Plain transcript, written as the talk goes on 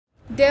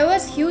There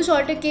was huge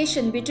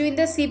altercation between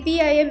the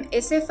CPIM,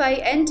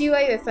 SFI and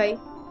DYFI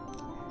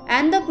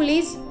and the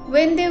police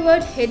when they were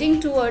heading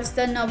towards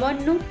the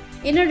Nabanno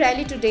in a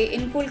rally today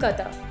in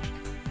Kolkata.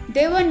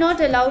 They were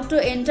not allowed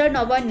to enter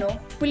Nabanno.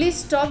 Police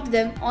stopped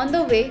them on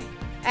the way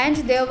and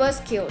there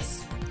was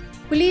chaos.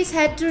 Police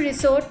had to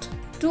resort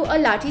to a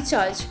lathi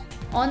charge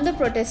on the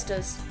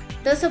protesters.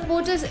 The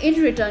supporters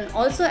in return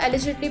also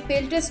allegedly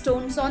pelted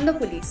stones on the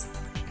police.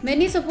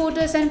 Many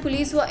supporters and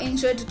police were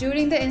injured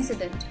during the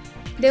incident.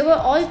 They were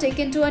all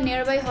taken to a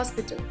nearby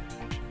hospital.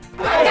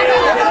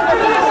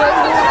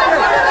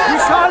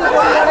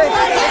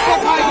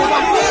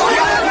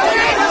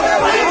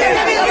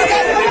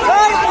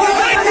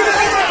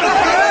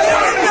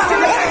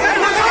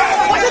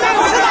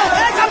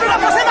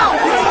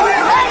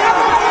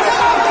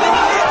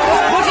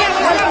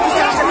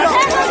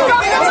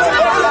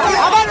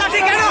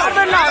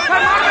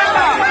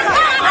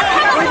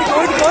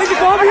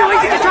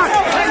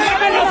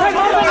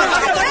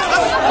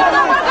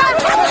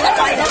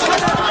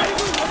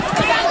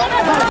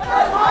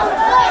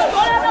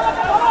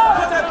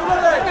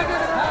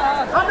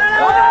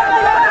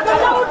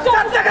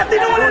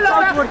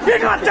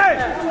 ঠিক আছে